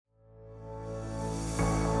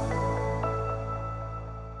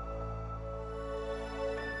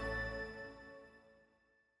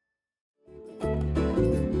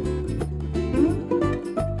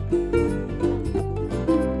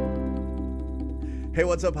Hey,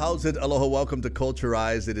 what's up? How's it? Aloha. Welcome to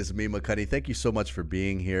Culturized. It is me, Makani. Thank you so much for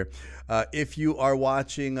being here. If you are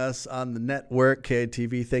watching us on the network,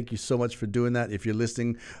 KITV, thank you so much for doing that. If you're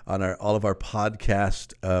listening on all of our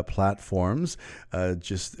podcast platforms,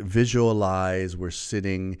 just visualize we're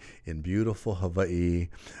sitting in beautiful Hawaii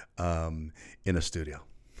in a studio.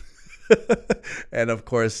 And of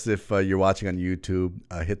course, if you're watching on YouTube,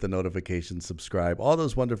 hit the notification, subscribe, all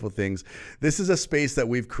those wonderful things. This is a space that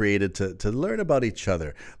we've created to learn about each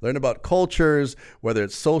other, learn about cultures, whether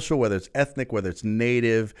it's social, whether it's ethnic, whether it's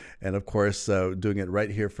native, and of course, doing it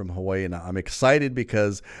right here from Hawaii. And I'm excited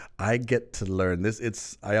because I get to learn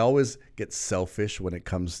this. I always get selfish when it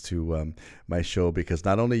comes to my show, because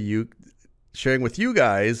not only you sharing with you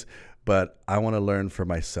guys, but I want to learn for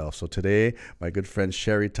myself. So today, my good friend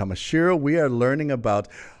Sherry Tamashiro, we are learning about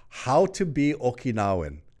how to be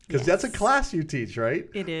Okinawan. Because that's a class you teach, right?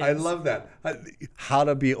 It is. I love that. How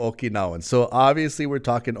to be Okinawan. So obviously, we're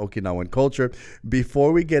talking Okinawan culture.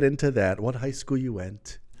 Before we get into that, what high school you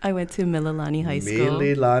went? I went to Mililani High School.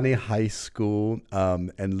 Mililani High School,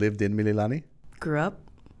 and lived in Mililani? Grew up.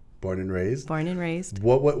 Born and raised? Born and raised.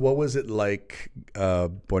 What was it like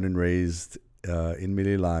born and raised in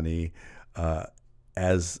Mililani of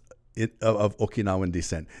Okinawan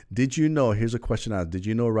descent? Did you know, here's a question I asked, did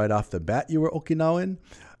you know right off the bat you were Okinawan?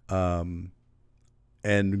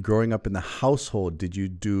 And growing up in the household, did you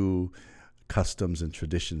do customs and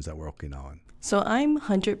traditions that were Okinawan? So I'm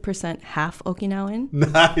 100% half Okinawan.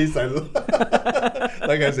 Nice.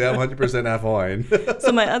 Like I said, I'm 100% half Hawaiian.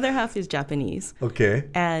 So my other half is Japanese. Okay.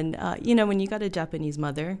 And, when you got a Japanese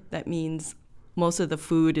mother, that means most of the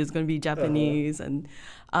food is going to be Japanese. And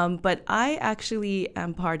but I actually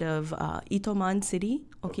am part of Itoman City,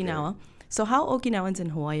 Okinawa. Okay. So how Okinawans in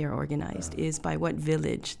Hawaii are organized is by what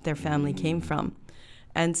village their family came from.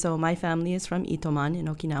 And so my family is from Itoman in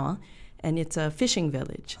Okinawa, and it's a fishing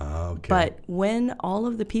village. Okay. But when all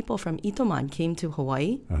of the people from Itoman came to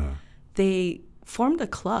Hawaii, they formed a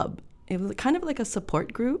club. It was kind of like a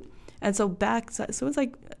support group. And so it was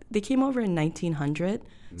like they came over in 1900.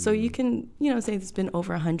 So you can, say it's been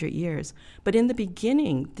over 100 years. But in the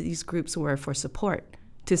beginning, these groups were for support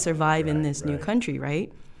to survive in this new country, right?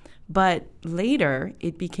 But later,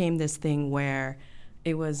 it became this thing where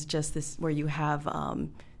it was just this, where you have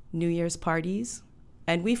New Year's parties.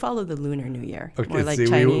 And we follow the Lunar New Year. Okay, more like see,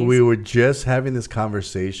 Chinese. we were just having this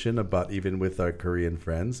conversation about, even with our Korean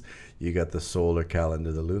friends, you got the solar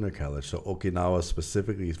calendar, the lunar calendar. So Okinawa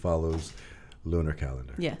specifically follows lunar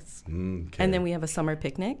calendar. Yes. Okay. And then we have a summer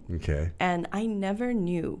picnic. Okay. And I never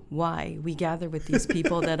knew why we gather with these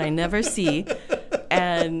people that I never see.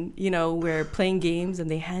 And, we're playing games and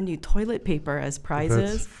they hand you toilet paper as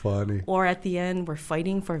prizes. That's funny. Or at the end, we're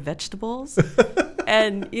fighting for vegetables.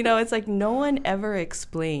 And, it's like no one ever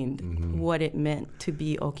explained what it meant to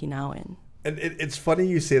be Okinawan. And it's funny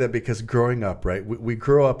you say that, because growing up, right, we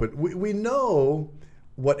grow up, and we know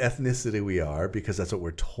what ethnicity we are because that's what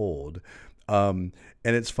we're told. And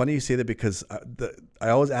it's funny you say that, because I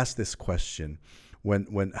always ask this question: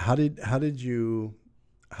 how did you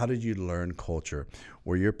learn culture?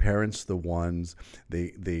 Were your parents the ones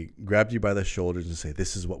they grabbed you by the shoulders and say,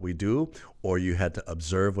 "This is what we do," or you had to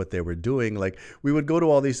observe what they were doing? Like, we would go to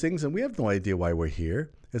all these things and we have no idea why we're here.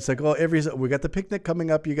 It's like, oh, we got the picnic coming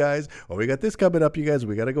up, you guys, or we got this coming up, you guys.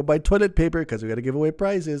 We got to go buy toilet paper because we got to give away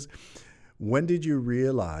prizes. When did you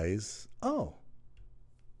realize, oh,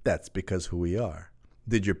 that's because who we are?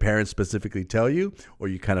 Did your parents specifically tell you, or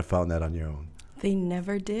you kind of found that on your own? They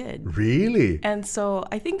never did. Really? And so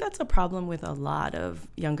I think that's a problem with a lot of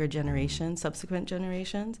younger generations, subsequent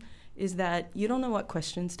generations, is that you don't know what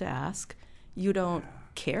questions to ask. You don't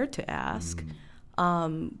care to ask.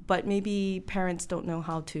 But maybe parents don't know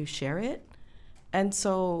how to share it. And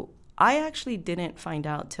so I actually didn't find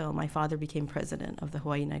out till my father became president of the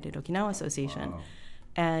Hawaii United Okinawa Association. Wow.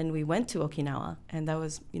 And we went to Okinawa, and that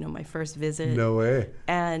was, my first visit. No way.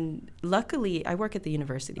 And luckily, I work at the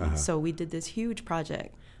university, so we did this huge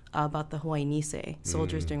project about the Hawaii Nisei,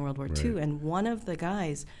 soldiers during World War II. And one of the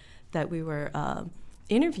guys that we were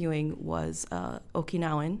interviewing was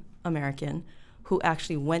Okinawan American who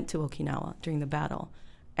actually went to Okinawa during the battle.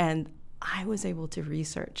 And I was able to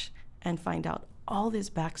research and find out all this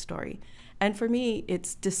backstory. And for me,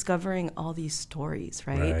 it's discovering all these stories,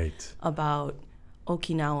 right? About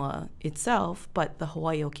Okinawa itself, but the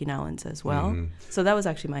Hawaii Okinawans as well. So that was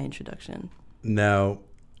actually my introduction. Now,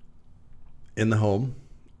 in the home,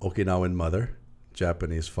 Okinawan mother,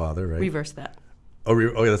 Japanese father, right? Reverse that.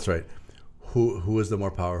 Oh, that's right. Who is the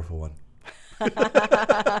more powerful one?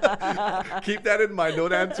 Keep that in mind.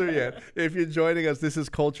 Don't answer yet. If you're joining us, this is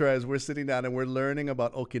Culturized. We're sitting down and we're learning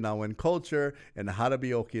about Okinawan culture and how to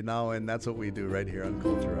be Okinawan. That's what we do right here on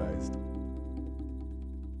Culturized.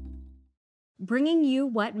 Bringing you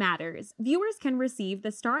what matters. Viewers can receive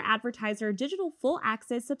the Star Advertiser digital full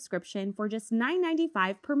access subscription for just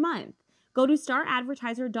 $9.95 per month. Go to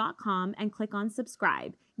staradvertiser.com and click on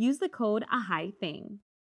subscribe. Use the code AHITHING.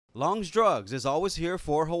 Long's Drugs is always here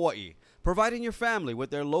for Hawaii, providing your family with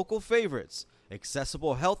their local favorites,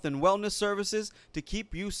 accessible health and wellness services to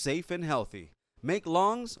keep you safe and healthy. Make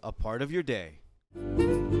Long's a part of your day.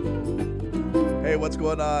 Hey, what's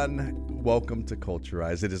going on? Welcome to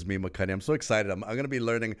Culturized. It is me, Makani. I'm so excited. I'm going to be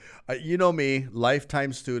learning. You know me,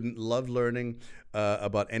 lifetime student, love learning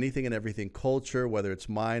about anything and everything culture, whether it's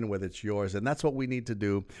mine, whether it's yours. And that's what we need to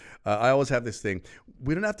do. I always have this thing.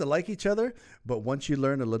 We don't have to like each other, but once you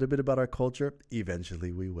learn a little bit about our culture,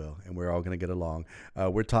 eventually we will. And we're all going to get along.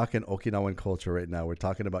 We're talking Okinawan culture right now. We're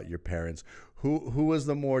talking about your parents. Who was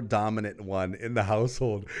the more dominant one in the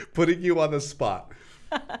household? Putting you on the spot.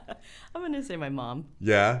 I'm going to say my mom.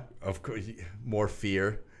 Yeah, of course. More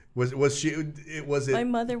fear. Was she? Was it? My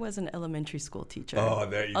mother was an elementary school teacher. Oh,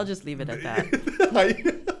 there you. I'll just leave it at that.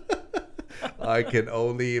 I can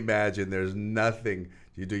only imagine. There's nothing.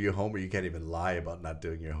 You do your homework. You can't even lie about not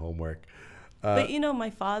doing your homework. But my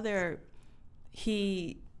father,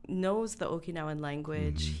 he knows the Okinawan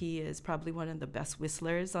language. Mm-hmm. He is probably one of the best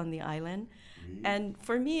whistlers on the island. Mm-hmm. And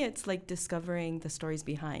for me, it's like discovering the stories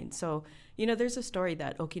behind. So, there's a story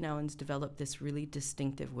that Okinawans developed this really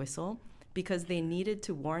distinctive whistle because they needed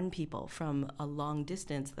to warn people from a long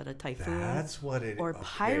distance that a typhoon or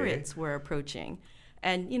pirates were approaching.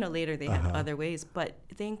 And, later they had other ways, but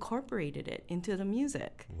they incorporated it into the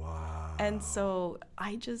music. Wow. And so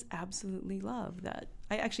I just absolutely love that.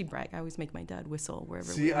 I actually brag. I always make my dad whistle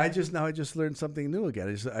wherever we are. I just learned something new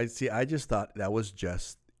again. I just thought that was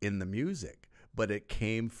just in the music, but it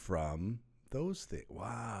came from those things.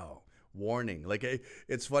 Wow. Warning. Like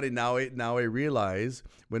it's funny now I realize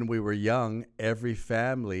when we were young, every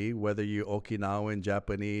family, whether you Okinawan,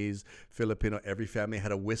 Japanese, Filipino, every family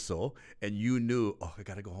had a whistle and you knew, I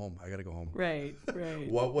gotta go home. Right.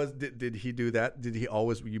 What did he do that? Did he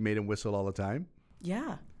always, you made him whistle all the time?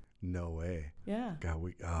 Yeah. No way. Yeah.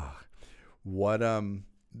 God,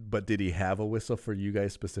 but did he have a whistle for you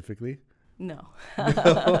guys specifically? No.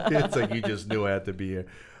 It's like you just knew I had to be here.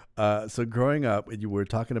 So growing up, you were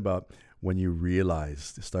talking about when you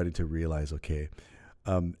starting to realize, okay,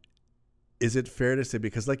 is it fair to say,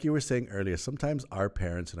 because like you were saying earlier, sometimes our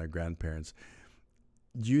parents and our grandparents,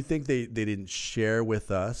 do you think they didn't share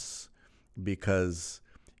with us because,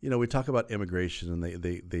 we talk about immigration and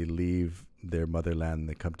they leave their motherland and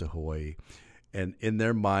they come to Hawaii, and in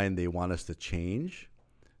their mind, they want us to change.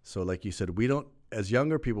 So like you said, as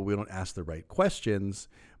younger people, we don't ask the right questions,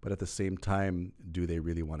 but at the same time, do they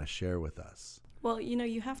really want to share with us? Well,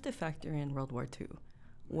 you have to factor in World War II,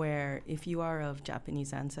 where if you are of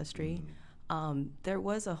Japanese ancestry, there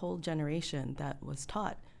was a whole generation that was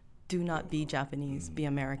taught, do not be Japanese, be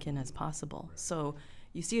American as possible. Right. So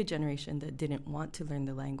you see a generation that didn't want to learn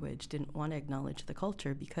the language, didn't want to acknowledge the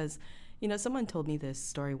culture because, someone told me this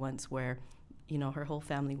story once where, her whole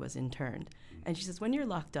family was interned. And she says, when you're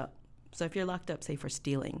locked up, so if you're locked up, say, for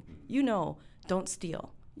stealing, don't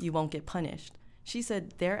steal. You won't get punished. She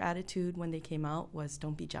said their attitude when they came out was,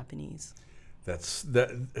 don't be Japanese. It's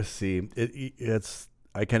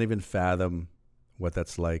I can't even fathom what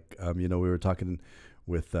that's like. We were talking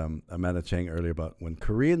with Amanda Chang earlier about when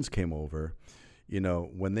Koreans came over.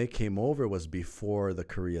 When they came over was before the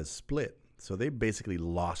Koreas split. So they basically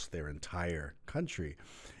lost their entire country.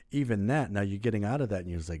 Even that, now you're getting out of that and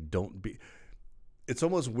you're just like, don't be. It's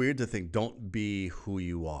almost weird to think, don't be who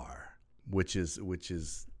you are, which is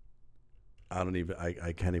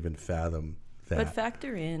I can't even fathom that. But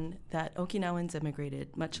factor in that Okinawans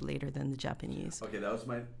immigrated much later than the Japanese. Okay, that was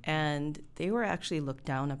my... And they were actually looked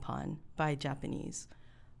down upon by Japanese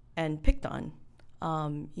and picked on.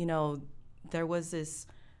 There was this...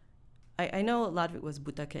 I know a lot of it was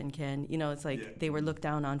butakenken. It's like they were looked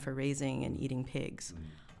down on for raising and eating pigs.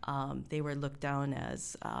 They were looked down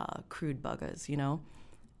as crude buggas,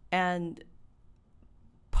 And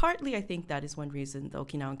partly, I think that is one reason the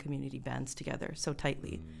Okinawan community bands together so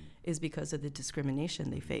tightly, is because of the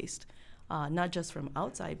discrimination they faced, not just from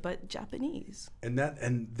outside, but Japanese.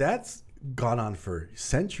 And that's gone on for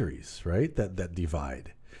centuries, right? That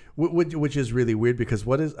divide, which is really weird because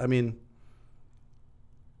what was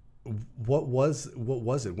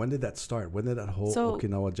it? When did that start? When did that whole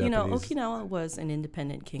Okinawa Japanese? Okinawa was an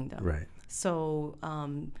independent kingdom, right? So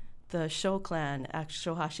the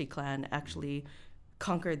Shohashi clan actually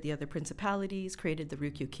conquered the other principalities, created the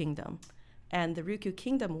Ryukyu kingdom. And the Ryukyu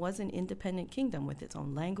kingdom was an independent kingdom with its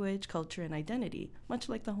own language, culture, and identity, much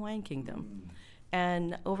like the Hawaiian kingdom.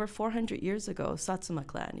 And over 400 years ago, Satsuma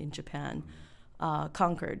clan in Japan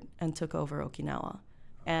conquered and took over Okinawa.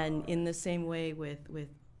 And in the same way with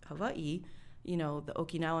Hawaii, the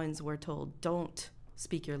Okinawans were told, don't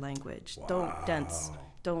speak your language, don't dance,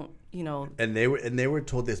 don't. And they were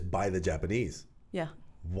told this by the Japanese. Yeah.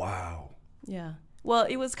 Wow. Yeah. Well,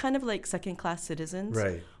 it was kind of like second-class citizens,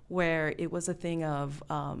 right? Where it was a thing of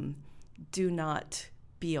do not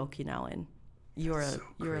be Okinawan. You're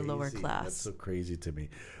a lower class. That's so crazy to me.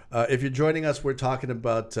 If you're joining us, we're talking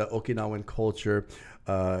about Okinawan culture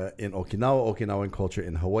in Okinawa, Okinawan culture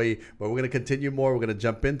in Hawaii. But we're going to continue more. We're going to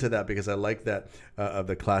jump into that because I like that of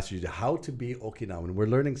the class you did, how to be Okinawan. We're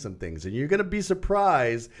learning some things, and you're going to be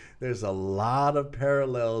surprised. There's a lot of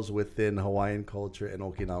parallels within Hawaiian culture and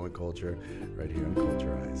Okinawan culture right here on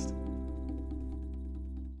Culturized.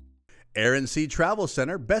 Air and Sea Travel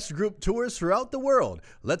Center, best group tours throughout the world.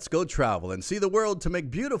 Let's go travel and see the world to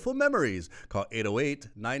make beautiful memories. Call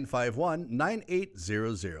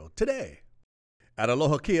 808-951-9800 today. At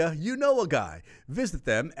Aloha Kia, you know a guy. Visit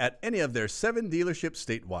them at any of their 7 dealerships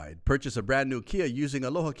statewide. Purchase a brand new Kia using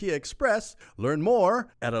Aloha Kia Express. Learn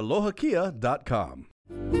more at alohakia.com.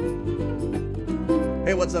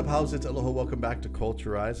 Hey, what's up, how's it? Aloha, welcome back to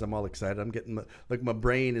Culturized. I'm all excited. I'm getting, my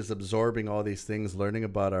brain is absorbing all these things, learning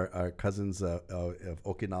about our cousins of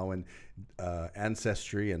Okinawan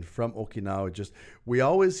ancestry and from Okinawa. We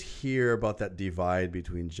always hear about that divide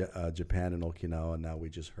between Japan and Okinawa. Now we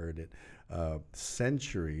just heard it.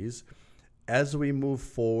 Centuries. As we move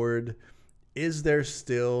forward, is there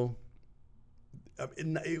still,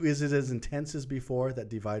 is it as intense as before, that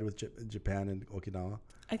divide with Japan and Okinawa?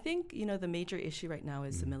 I think, the major issue right now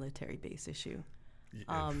is the military base issue.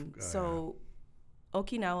 So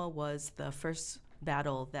Okinawa was the first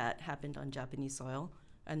battle that happened on Japanese soil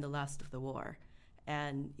and the last of the war.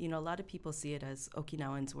 And, a lot of people see it as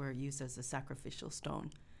Okinawans were used as a sacrificial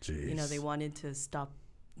stone. Jeez. They wanted to stop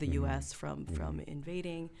the U.S. from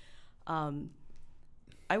invading.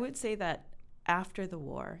 I would say that after the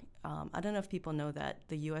war, I don't know if people know that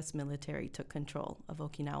the U.S. military took control of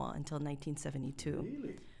Okinawa until 1972.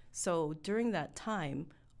 Really? So during that time,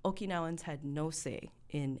 Okinawans had no say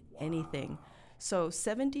in anything. So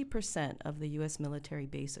 70% of the U.S. military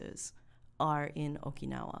bases are in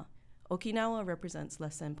Okinawa. Okinawa represents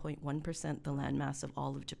less than 0.1% the landmass of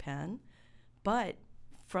all of Japan. But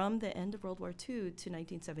from the end of World War II to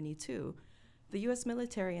 1972, the U.S.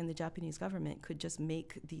 military and the Japanese government could just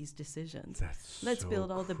make these decisions. Let's build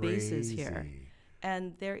all the bases here.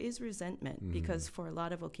 And there is resentment because for a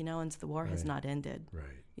lot of Okinawans, the war has not ended. Right.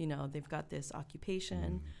 They've got this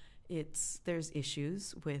occupation. There's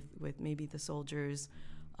issues with maybe the soldiers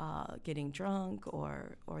getting drunk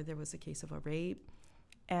or there was a case of a rape.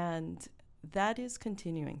 And that is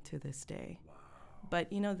continuing to this day. Wow.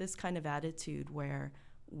 But, this kind of attitude where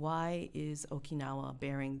why is Okinawa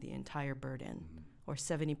bearing the entire burden or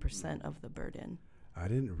 70% of the burden? I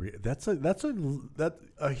didn't that's a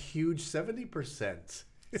huge 70%.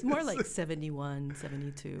 It's more like 71,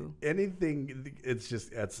 72. Anything,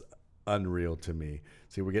 that's unreal to me.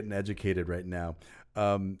 See, we're getting educated right now.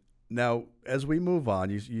 Now, as we move on,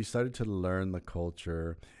 you started to learn the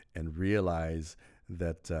culture and realize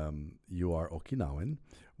that you are Okinawan.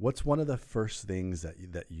 What's one of the first things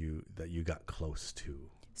that you got close to?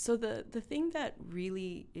 So the thing that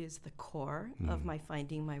really is the core of my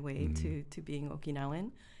finding my way to being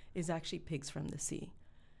Okinawan is actually pigs from the sea.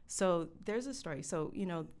 So there's a story. So,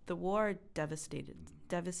 the war devastated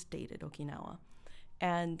Okinawa.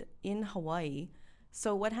 And in Hawaii,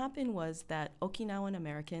 so what happened was that Okinawan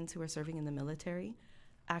Americans who were serving in the military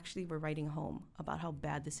actually were writing home about how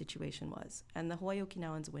bad the situation was. And the Hawaii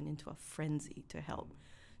Okinawans went into a frenzy to help.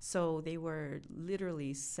 So they were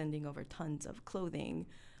literally sending over tons of clothing,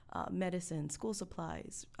 medicine, school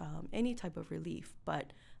supplies, any type of relief.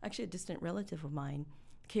 But actually a distant relative of mine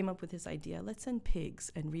came up with this idea, let's send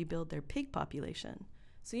pigs and rebuild their pig population.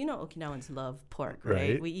 So Okinawans love pork,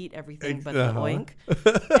 right? We eat everything but the oink.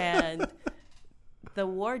 And the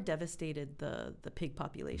war devastated the pig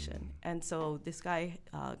population. And so this guy,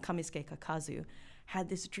 Kamisuke Kakazu, had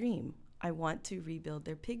this dream. I want to rebuild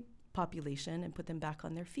their pig population and put them back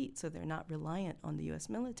on their feet so they're not reliant on the U.S.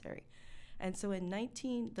 military. And so in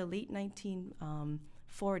the late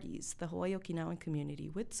 1940s, the Hawaii Okinawan community,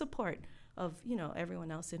 with support of everyone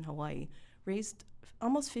else in Hawaii, raised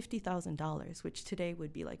almost $50,000, which today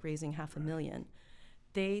would be like raising $500,000.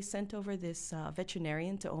 They sent over this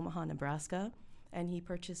veterinarian to Omaha, Nebraska, and he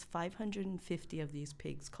purchased 550 of these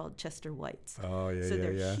pigs called Chester Whites. Oh, yeah, so yeah,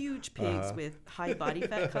 they're yeah. huge pigs with high body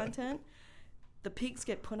fat content. The pigs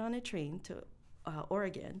get put on a train to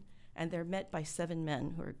Oregon, and they're met by 7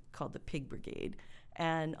 men who are called the Pig Brigade.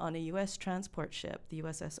 And on a U.S. transport ship, the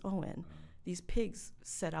USS Owen, these pigs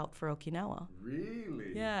set out for Okinawa.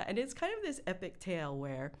 Really? Yeah, and it's kind of this epic tale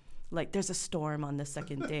where, like, there's a storm on the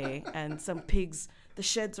second day, and some pigs, the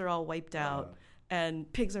sheds are all wiped out,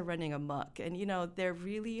 and pigs are running amok. And, you know, they're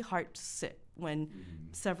really heart-sick when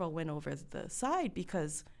several went over the side,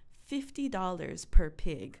 because $50 per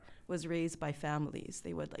pig was raised by families.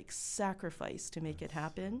 They would, like, sacrifice to make it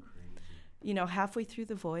happen. You know, halfway through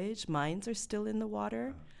the voyage, mines are still in the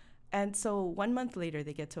water. And so 1 month later,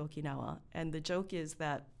 they get to Okinawa. And the joke is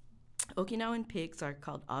that Okinawan pigs are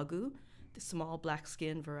called agu, the small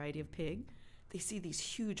black-skinned variety of pig. They see these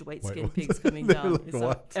huge white-skinned pigs coming down. Like,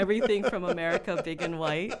 what? Everything from America, big and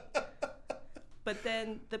white. But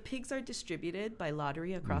then the pigs are distributed by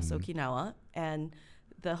lottery across Okinawa. And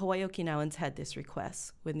the Hawaii Okinawans had this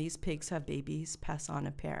request: when these pigs have babies, pass on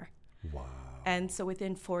a pair. Wow. And so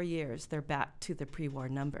within 4 years, they're back to the pre-war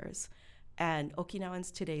numbers. And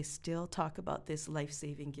Okinawans today still talk about this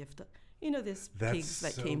life-saving gift. You know, this pigs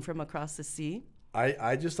that came from across the sea.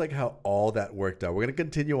 I just like how all that worked out. We're going to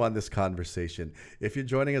continue on this conversation. If you're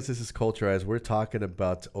joining us, this is Culturize. We're talking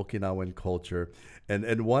about Okinawan culture,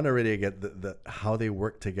 and one already again the how they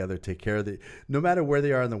work together, take care of no matter where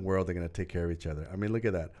they are in the world, they're going to take care of each other. I mean, look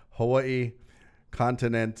at that: Hawaii,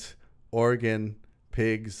 continent, Oregon,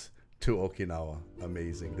 pigs to Okinawa.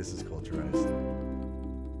 Amazing. This is Culturized.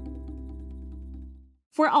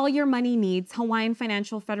 For all your money needs, Hawaiian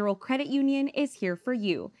Financial Federal Credit Union is here for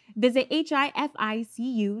you. Visit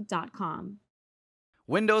HIFICU.com.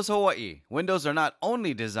 Windows Hawaii. Windows are not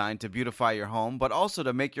only designed to beautify your home, but also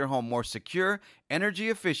to make your home more secure, energy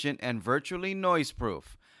efficient, and virtually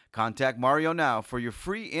noise-proof. Contact Mario now for your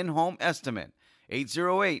free in-home estimate.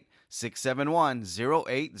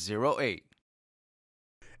 808-671-0808.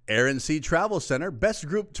 Air & Sea Travel Center, best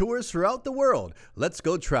group tours throughout the world. Let's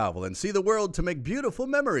go travel and see the world to make beautiful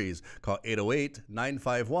memories. Call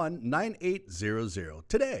 808-951-9800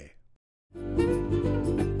 today. Hey,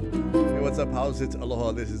 what's up? How's it?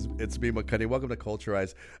 Aloha. It's me, Makani. Welcome to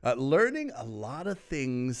Culturize. Learning a lot of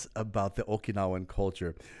things about the Okinawan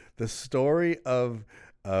culture. The story of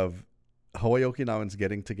Hawaii Okinawans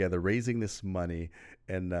getting together, raising this money,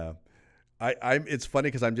 and it's funny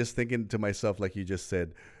because I'm just thinking to myself, like you just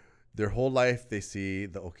said, their whole life they see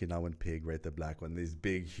the Okinawan pig, right, the black one. These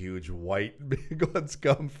big, huge, white big ones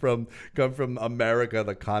come from America,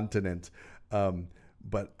 the continent.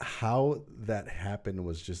 But how that happened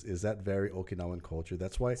was is that very Okinawan culture.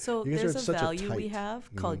 That's why so you guys there's are a such value a we have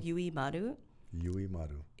called Yui Maru. Yui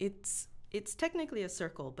Maru. It's technically a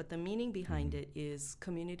circle, but the meaning behind it is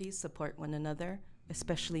communities support one another,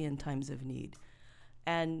 especially in times of need.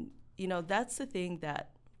 And you know, that's the thing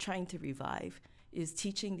that trying to revive is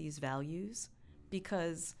teaching these values,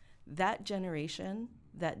 because that generation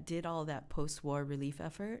that did all that post-war relief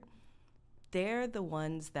effort, they're the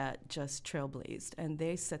ones that just trailblazed, and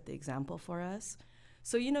they set the example for us.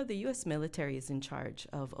 So, you know, the U.S. military is in charge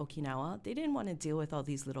of Okinawa. They didn't want to deal with all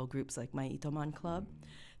these little groups like my Itoman Club.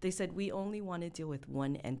 They said, we only want to deal with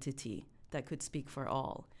one entity that could speak for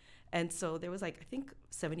all. And so there was, like, I think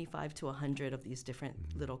 75 to 100 of these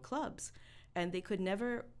different little clubs, and they could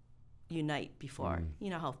never unite before. You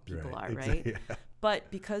know how people are, right? Yeah.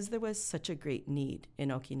 But because there was such a great need in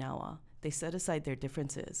Okinawa, they set aside their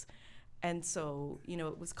differences. And so, you know,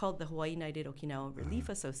 it was called the Hawaii United Okinawa Relief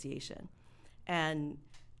Association. And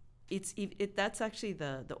that's actually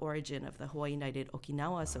the origin of the Hawaii United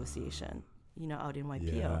Okinawa Association, you know, out in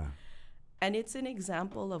Waipio. Yeah. And it's an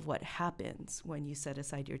example of what happens when you set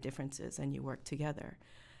aside your differences and you work together.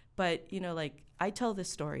 But, you know, like, I tell this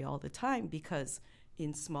story all the time because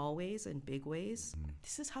in small ways and big ways,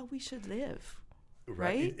 this is how we should live.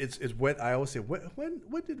 Right? It's when I always say, when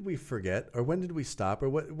did we forget, or when did we stop, or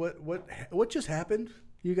what just happened,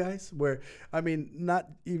 you guys? Where, I mean, not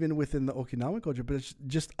even within the Okinawan culture, but it's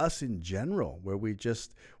just us in general, where we're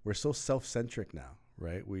so self-centric now,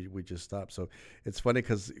 right? We just stop. So it's funny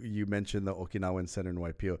because you mentioned the Okinawan Center in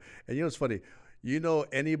Waipio, and you know it's funny. You know,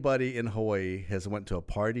 anybody in Hawaii has went to a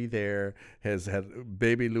party there, has had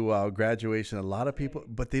baby luau, graduation, a lot of people,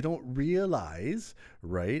 but they don't realize,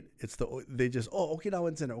 right? They just,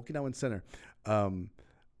 Okinawan Center.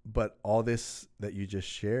 But all this that you just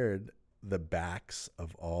shared, the backs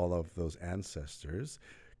of all of those ancestors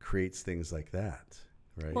creates things like that,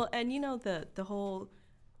 right? Well, and you know, the whole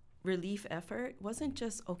relief effort wasn't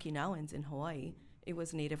just Okinawans in Hawaii. It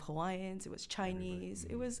was Native Hawaiians, it was Chinese,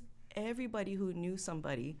 it was everybody who knew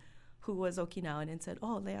somebody who was Okinawan and said,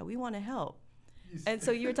 oh, Leah, we want to help. And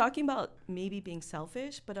so you were talking about maybe being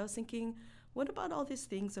selfish, but I was thinking, what about all these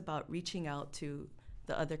things about reaching out to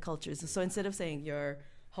the other cultures? So instead of saying you're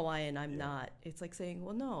Hawaiian, I'm not, it's like saying,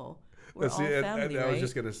 well, no, we're all family, and I was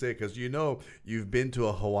just going to say, because you've been to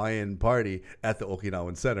a Hawaiian party at the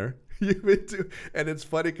Okinawan Center. You've been to, and it's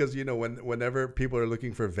funny because, whenever people are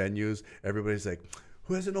looking for venues, everybody's like,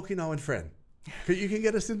 who has an Okinawan friend? You can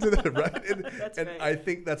get us into that, right? And right. I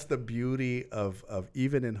think that's the beauty of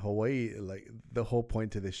even in Hawaii, like the whole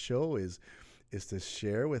point to this show is to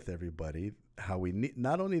share with everybody how we need,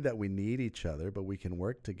 not only that we need each other, but we can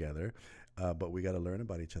work together, but we got to learn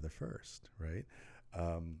about each other first, right?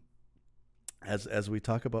 As we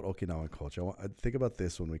talk about Okinawan culture, I think about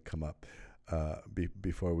this when we come up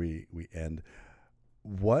before we end.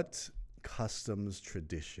 What customs,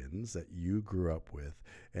 traditions that you grew up with,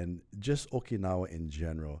 and just Okinawa in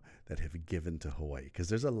general, that have given to Hawaii? Because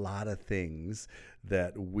there's a lot of things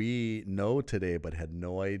that we know today but had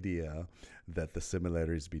no idea that the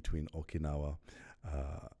similarities between Okinawa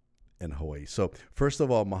and Hawaii. So first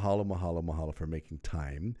of all, mahalo for making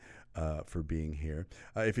time for being here.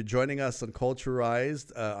 If you're joining us on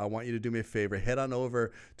Culturized, I want you to do me a favor. Head on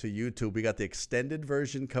over to YouTube. We got the extended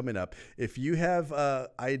version coming up. If you have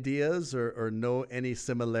ideas or know any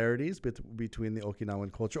similarities between the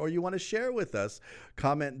Okinawan culture, or you want to share with us,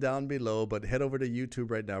 comment down below. But head over to YouTube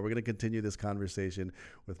right now. We're going to continue this conversation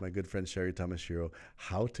with my good friend Sherry Tamashiro,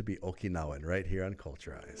 how to be Okinawan, right here on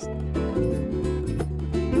Culturized.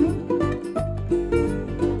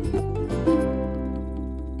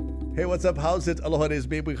 Hey, what's up? How's it? Aloha, it is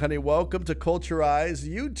me, Honey. Welcome to Culturized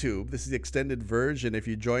YouTube. This is the extended version. If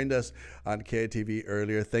you joined us on KITV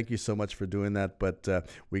earlier, thank you so much for doing that. But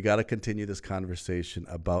we got to continue this conversation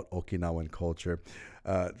about Okinawan culture,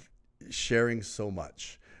 sharing so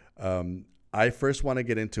much. I first want to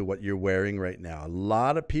get into what you're wearing right now. A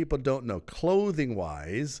lot of people don't know,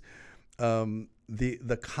 clothing-wise,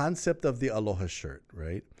 the concept of the aloha shirt,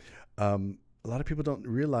 right? A lot of people don't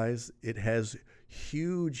realize it has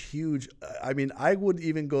huge, I mean, I would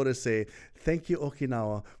even go to say, thank you,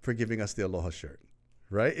 Okinawa, for giving us the aloha shirt,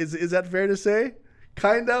 right? Is that fair to say?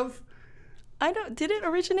 Kind of? Did it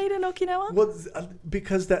originate in Okinawa? Well,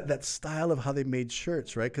 because that style of how they made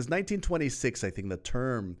shirts, right? Because 1926, I think the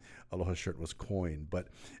term aloha shirt was coined. But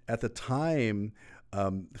at the time,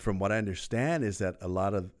 from what I understand, is that a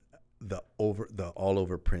lot of the all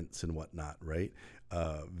over prints and whatnot, right?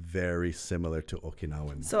 Very similar to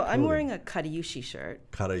Okinawan. So I'm wearing a Kariushi shirt.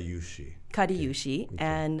 Kariushi. Okay.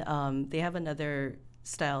 And they have another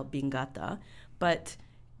style, Bingata, but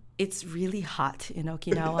it's really hot in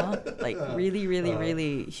Okinawa, like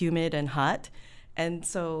really humid and hot. And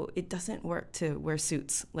so it doesn't work to wear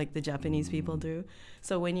suits like the Japanese people do.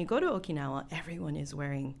 So when you go to Okinawa, everyone is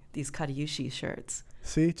wearing these Kariushi shirts.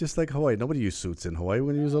 See, just like Hawaii. Nobody uses suits in Hawaii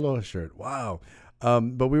when you use a aloha shirt. Wow.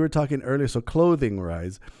 But we were talking earlier, so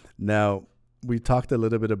clothing-wise. Now, we talked a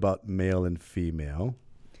little bit about male and female.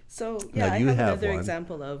 So, yeah, I have another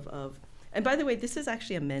example of... And by the way, this is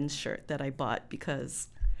actually a men's shirt that I bought because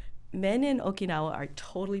men in Okinawa are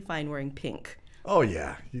totally fine wearing pink. Oh,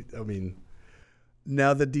 yeah. I mean,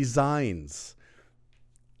 now the designs.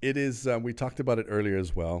 It is, we talked about it earlier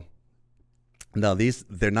as well. Now,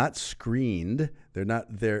 they're not screened.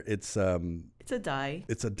 It's a dye.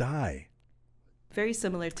 It's a dye. Very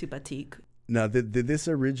similar to batik. Now, did this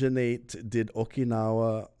originate, did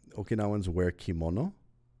Okinawans wear kimono?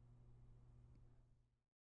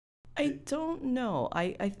 I don't know.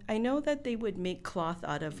 I know that they would make cloth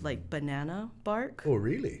out of like banana bark. Oh,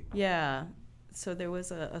 really? Yeah. So there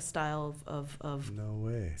was a style of... No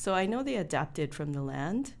way. So I know they adapted from the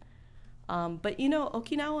land. But,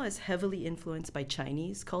 Okinawa is heavily influenced by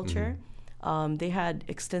Chinese culture. Mm-hmm. They had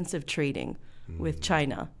extensive trading with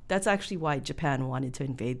China. That's actually why Japan wanted to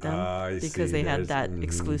invade them, because they had that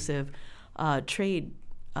exclusive trade.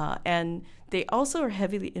 And they also are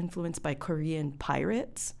heavily influenced by Korean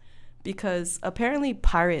pirates, because apparently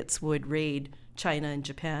pirates would raid China and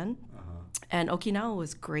Japan. And Okinawa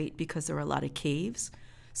was great because there were a lot of caves.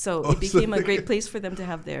 So it became a great place for them to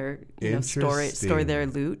have their, store their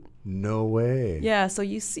loot. No way. Yeah, so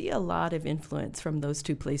you see a lot of influence from those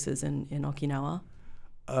two places in Okinawa.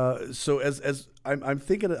 So as I'm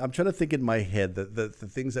thinking, I'm trying to think in my head the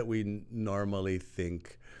things that we normally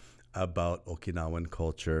think about Okinawan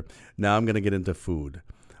culture. Now I'm going to get into food.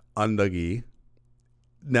 Andagi.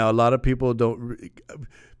 Now a lot of people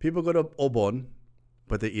people go to Obon,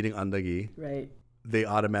 but they're eating andagi. Right. they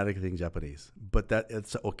automatically think Japanese, but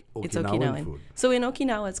it's It's Okinawan Okinawan. food. So in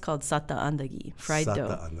Okinawa, it's called sata andagi, fried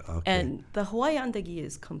dough. Okay. And the Hawaii andagi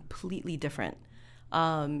is completely different.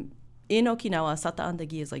 In Okinawa, sata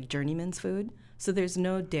andagi is like journeyman's food. So there's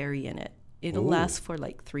no dairy in it. It'll last for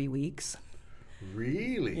like 3 weeks.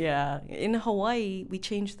 Really? Yeah. In Hawaii, we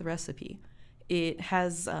changed the recipe. It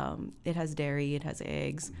has dairy, it has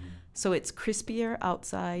eggs. So it's crispier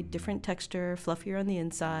outside, different texture, fluffier on the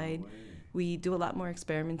inside. We do a lot more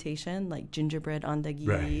experimentation, like gingerbread andagi,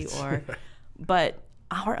 Right. but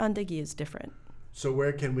our andagi is different. So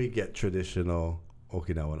where can we get traditional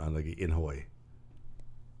Okinawan andagi in Hawaii?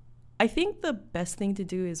 I think the best thing to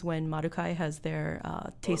do is when Marukai has their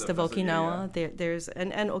Taste of festival, Okinawa. There's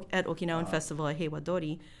and at Okinawan Festival at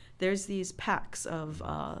Heiwadori, there's these packs of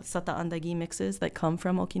sata andagi mixes that come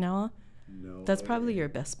from Okinawa. No. That's probably your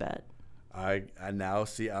best bet. I now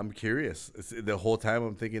see. I'm curious. The whole time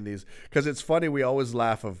I'm thinking these, because it's funny. We always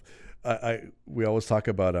laugh of. We always talk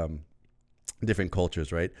about different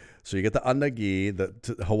cultures, right? So you get the andagi,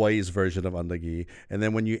 Hawaii's version of andagi, and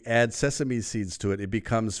then when you add sesame seeds to it, it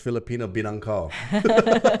becomes Filipino binangkao,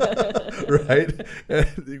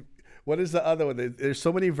 right? What is the other one? There's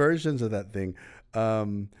so many versions of that thing.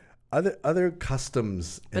 Other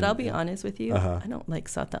customs. But I'll be honest with you, I don't like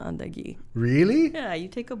sata andagi. Really? Yeah, you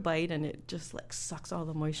take a bite and it just like sucks all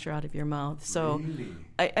the moisture out of your mouth. So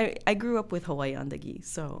Really? I grew up with Hawaii andagi,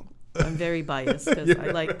 so I'm very biased because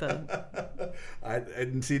I like the.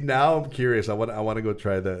 And see, now I'm curious. I want to go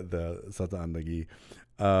try the sata andagi.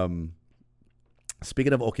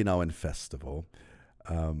 Speaking of Okinawan festival,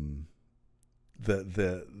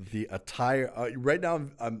 the attire right now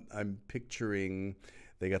I'm picturing.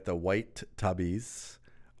 They got the white tabis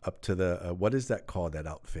up to the what is that called, that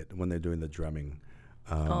outfit when they're doing the drumming?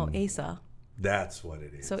 Asa. That's what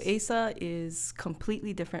it is. So Asa is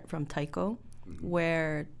completely different from taiko,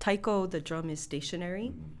 where taiko, the drum is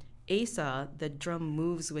stationary. Asa, the drum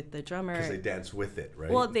moves with the drummer. Because they dance with it,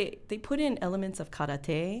 right? Well, they put in elements of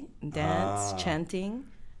karate, dance, chanting,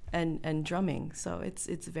 and drumming. So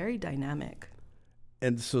it's very dynamic.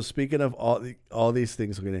 And so speaking of all these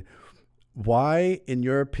things, why, in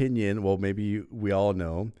your opinion, well, maybe we all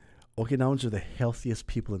know, Okinawans are the healthiest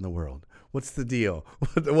people in the world. What's the deal?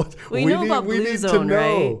 We know about Blue Zone,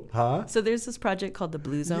 right? Huh? So there's this project called the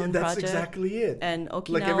Blue Zone that's project. exactly it. And Okinawa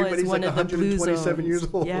Like everybody's is one like of the Blue 127 Zones. years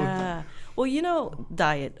old. Yeah. Well,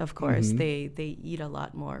 diet, of course. They eat a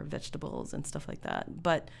lot more vegetables and stuff like that.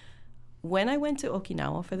 But when I went to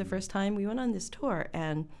Okinawa for the first time, we went on this tour,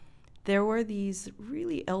 and there were these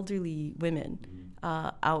really elderly women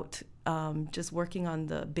out just working on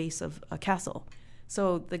the base of a castle.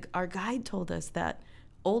 So our guide told us that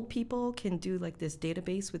old people can do like this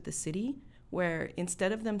database with the city where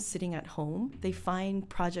instead of them sitting at home, they find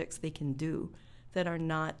projects they can do that are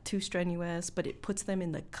not too strenuous, but it puts them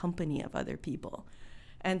in the company of other people.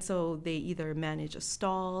 And so they either manage a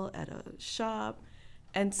stall at a shop,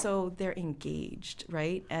 and so they're engaged,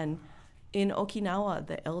 right? And in Okinawa,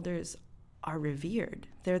 the elders are revered.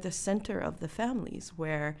 They're the center of the families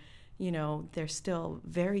where, they're still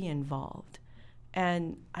very involved.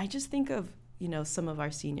 And I just think of, some of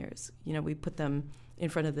our seniors, we put them in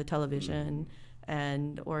front of the television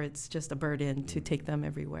or it's just a burden to take them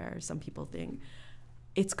everywhere. Some people think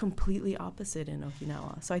it's completely opposite in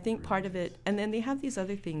Okinawa. So I think part of it, and then they have these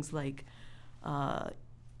other things like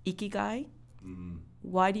ikigai.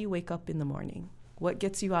 Why do you wake up in the morning? What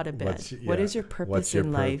gets you out of bed? What is your purpose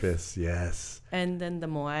in life? Purpose? Yes. And then the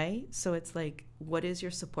moai. So it's like, what is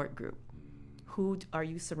your support group? Who are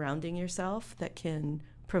you surrounding yourself that can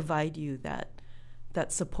provide you that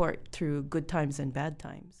support through good times and bad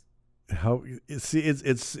times?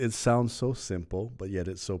 It sounds so simple, but yet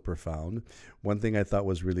it's so profound. One thing I thought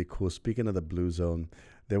was really cool. Speaking of the Blue Zone,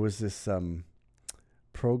 there was this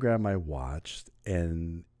program I watched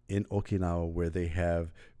in Okinawa where they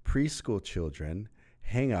have preschool children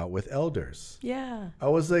hang out with elders. Yeah. I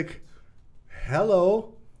was like,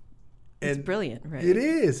 hello. It's brilliant, right? It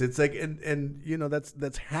is. It's like, and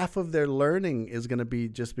that's half of their learning is going to be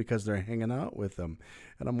just because they're hanging out with them.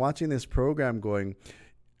 And I'm watching this program going,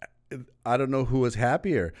 I don't know who was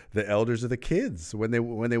happier, the elders or the kids when they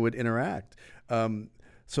would interact.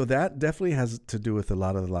 So that definitely has to do with a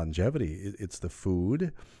lot of the longevity. It's the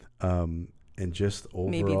food, and just overall.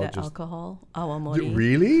 Maybe the alcohol, awamori.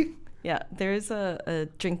 Really? Yeah, there's a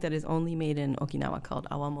drink that is only made in Okinawa called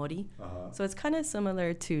awamori. So it's kind of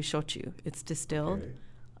similar to shochu. It's distilled.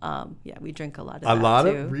 Okay. We drink a lot of that too. A lot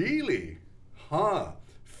of, really? Huh.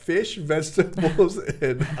 Fish, vegetables,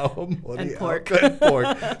 and awamori. And pork. And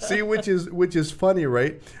pork. See, which is funny,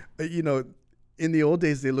 right? in the old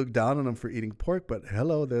days, they looked down on them for eating pork, but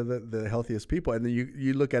hello, they're the healthiest people. And then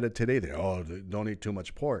you look at it today, they don't eat too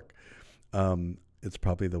much pork. It's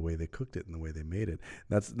probably the way they cooked it and the way they made it.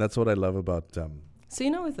 That's what I love about.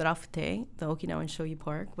 So with rafute, the Okinawan shoyu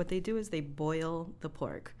pork, what they do is they boil the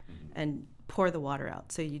pork and pour the water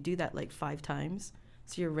out. So you do that like 5 times.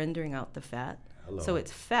 So you're rendering out the fat. Hello. So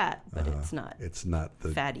it's fat, but it's not. It's not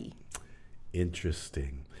fatty.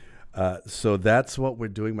 Interesting. So that's what we're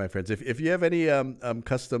doing, my friends. If you have any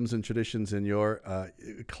customs and traditions in your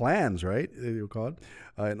clans, right? You call it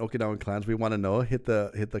in Okinawan clans, we want to know. Hit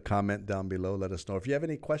the comment down below. Let us know if you have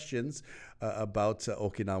any questions about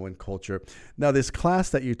Okinawan culture. Now, this class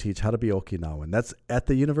that you teach, how to be Okinawan, that's at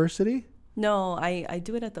the university? No, I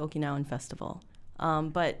do it at the Okinawan Festival.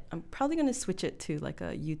 But I'm probably going to switch it to like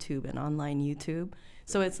a YouTube, an online YouTube.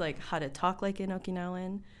 So it's like how to talk like an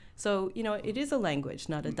Okinawan. So, it is a language,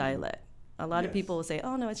 not a dialect. A lot of people will say,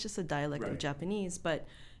 oh, no, it's just a dialect of Japanese. But,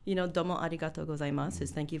 domo arigatou gozaimasu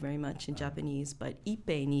is thank you very much in Japanese. But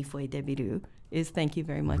ippei ni foi debiru is thank you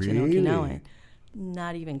very much in Okinawan.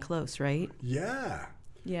 Not even close, right? Yeah.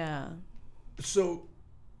 Yeah. So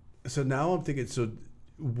now I'm thinking, so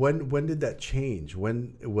when did that change?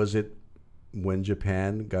 When was it when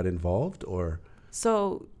Japan got involved or?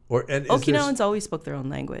 Okinawans always spoke their own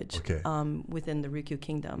language within the Ryukyu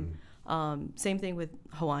Kingdom. Same thing with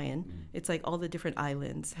Hawaiian. It's like all the different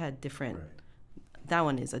islands had different. That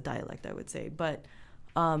one is a dialect, I would say. But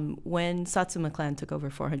when Satsuma clan took over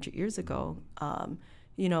 400 years ago,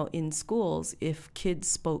 in schools, if kids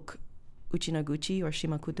spoke Uchinaguchi or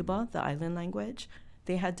Shimakutuba, the island language,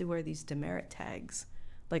 they had to wear these demerit tags,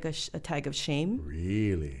 like a tag of shame.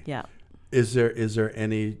 Really? Yeah. Is there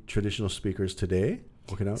any traditional speakers today?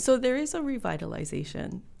 So there is a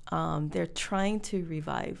revitalization. They're trying to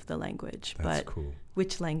revive the language. That's but cool.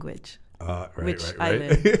 Which language? Which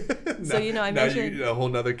island? So, I mentioned... a whole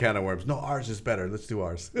nother can of worms. No, ours is better. Let's do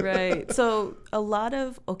ours. Right. So a lot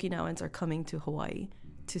of Okinawans are coming to Hawaii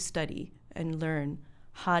to study and learn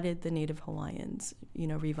how did the native Hawaiians,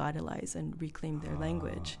 revitalize and reclaim their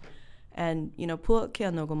language. And,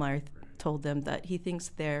 Puakea Nogomair told them that he thinks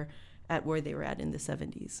they're at where they were at in the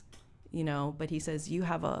 70s. But he says you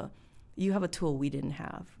have a tool we didn't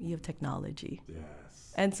have. You have technology.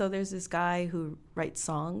 Yes. And so there's this guy who writes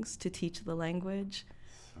songs to teach the language.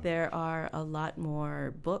 There are a lot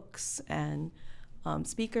more books and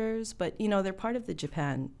speakers, but they're part of the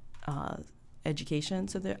Japan education.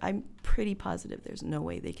 So I'm pretty positive there's no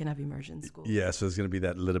way they can have immersion school. Yeah, so there's going to be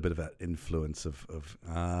that little bit of that influence of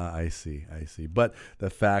I see. But the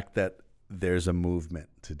fact that there's a movement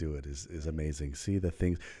to do it is amazing. See the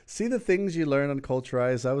things you learn on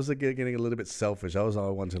Culturize. I was getting a little bit selfish. I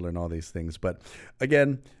wanted to learn all these things. But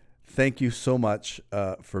again, thank you so much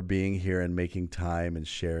for being here and making time and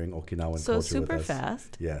sharing Okinawan culture with us. So super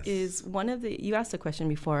fast yes. is one of the, you asked a question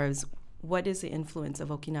before, is what is the influence of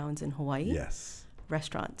Okinawans in Hawaii? Yes.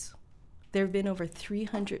 Restaurants. There have been over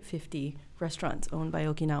 350 restaurants owned by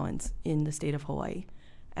Okinawans in the state of Hawaii.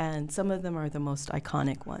 And some of them are the most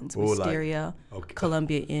iconic ones. Wisteria,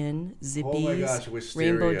 Columbia Inn, Zippy's,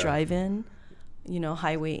 Rainbow Drive-In,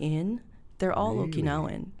 Highway Inn. They're all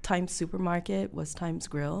Okinawan. Times Supermarket was Times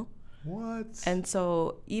Grill. What? And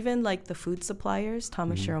so even like the food suppliers,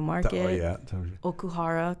 Tamashiro Market,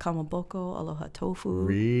 Okuhara, Kamaboko, Aloha Tofu,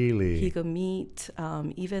 really? Higa Meat,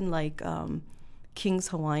 even like King's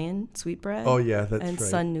Hawaiian Sweetbread. Oh, yeah, that's and right.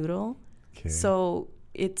 Sun Noodle. Okay. So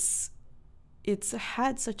it's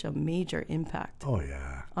had such a major impact. Oh,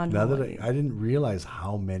 yeah. On now Hawaii. that I didn't realize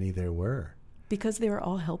how many there were. Because they were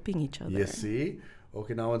all helping each other. You see?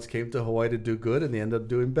 Okinawans came to Hawaii to do good, and they ended up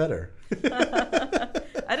doing better.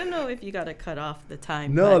 I don't know if you got to cut off the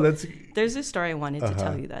time. No, there's this story I wanted to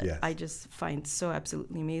tell you that yes. I just find so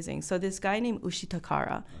absolutely amazing. So this guy named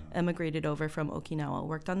Ushitakara emigrated over from Okinawa,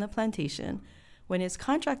 worked on the plantation. When his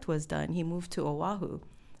contract was done, he moved to Oahu.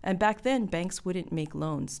 And back then, banks wouldn't make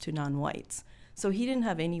loans to non-whites. So he didn't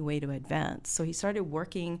have any way to advance. So he started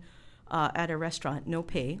working at a restaurant, no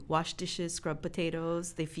pay, wash dishes, scrub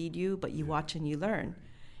potatoes. They feed you, but you watch and you learn.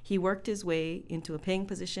 He worked his way into a paying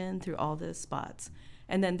position through all the spots.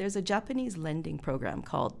 And then there's a Japanese lending program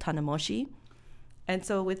called Tanamoshi. And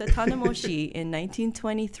so with a Tanamoshi, in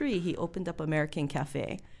 1923, he opened up American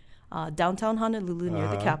Cafe, downtown Honolulu near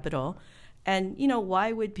the capital. And,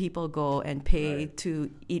 why would people go and pay to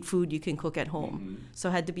eat food you can cook at home? Mm-hmm. So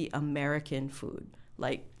it had to be American food,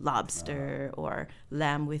 like lobster or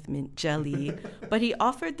lamb with mint jelly. But he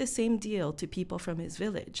offered the same deal to people from his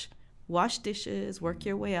village. Wash dishes, work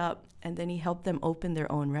your way up, and then he helped them open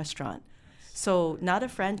their own restaurant. So not a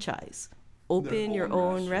franchise, open your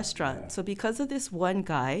own restaurant. Yeah. So because of this one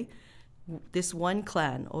guy, this one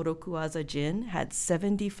clan, Orokuwaza Jin, had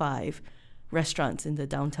 75 restaurants in the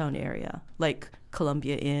downtown area, like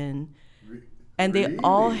Columbia Inn. And they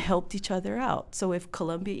all helped each other out. So if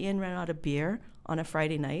Columbia Inn ran out of beer on a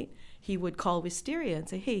Friday night, he would call Wisteria and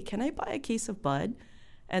say, hey, can I buy a case of Bud?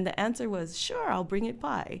 And the answer was, sure, I'll bring it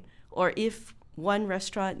by. Or if one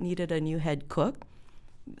restaurant needed a new head cook,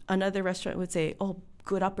 another restaurant would say, oh,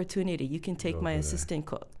 good opportunity. You can take my assistant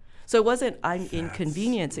cook. So it wasn't I'm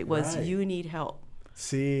inconvenienced. It was you need help.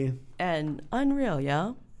 See? And unreal,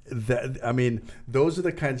 yeah? Those are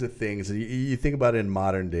the kinds of things you think about in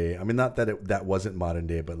modern day. I mean, not that that wasn't modern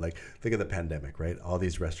day, but like think of the pandemic, right? All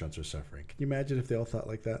these restaurants are suffering. Can you imagine if they all thought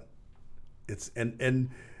like that? It's and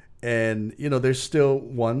there's still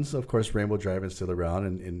ones, of course. Rainbow Drive is still around,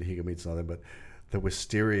 and Higa Meats and all that, but the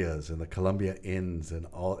Wisterias and the Columbia Inns and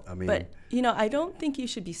all. But I don't think you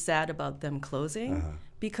should be sad about them closing.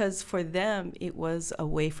 Because for them, it was a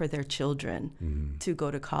way for their children to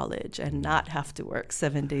go to college and not have to work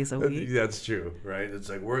 7 days a week. That's true, right? It's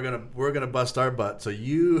like we're gonna bust our butt so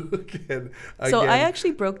you can. So I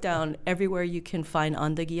actually broke down everywhere you can find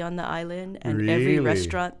andagi on the island and every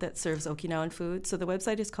restaurant that serves Okinawan food. So the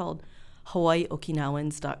website is called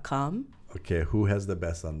hawaiiokinawans.com. Okay, who has the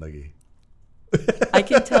best andagi? I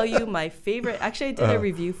can tell you my favorite. Actually, I did a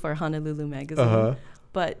review for Honolulu Magazine.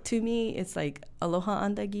 But to me, it's like Aloha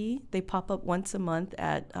Andagi. They pop up once a month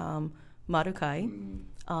at Marukai.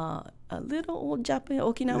 A little old Japanese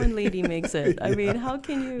Okinawan lady makes it. I mean, how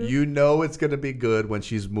can you? You know it's going to be good when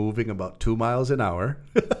she's moving about 2 miles an hour.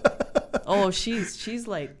 Oh, she's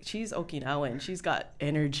Okinawan. She's got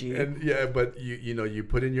energy. And but you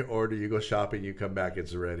put in your order, you go shopping, you come back,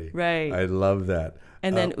 it's ready. Right. I love that.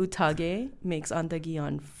 And then Utage makes andagi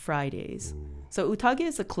on Fridays. Ooh. So Utage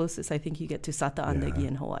is the closest I think you get to Sata andagi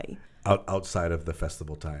in Hawaii. Outside of the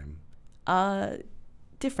festival time.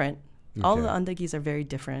 Different. Okay. All the andagis are very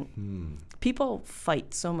different. People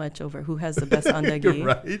fight so much over who has the best andagi.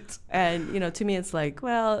 Right. And, to me, it's like,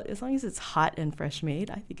 well, as long as it's hot and fresh made,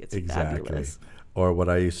 I think it's fabulous. Or what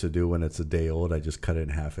I used to do when it's a day old, I just cut it in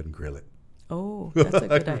half and grill it. Oh, that's a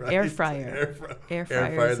good idea. Right. Air fryer. Air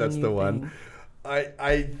fryer, that's the one.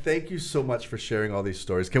 I thank you so much for sharing all these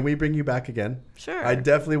stories. Can we bring you back again? Sure. I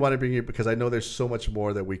definitely want to bring you because I know there's so much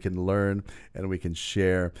more that we can learn and we can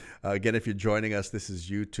share. Again, if you're joining us, this is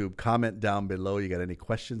YouTube. Comment down below. You got any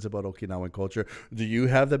questions about Okinawan culture? Do you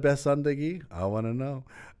have the best andagi? I want to know.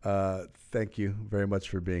 Thank you very much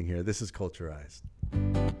for being here. This is Culturized.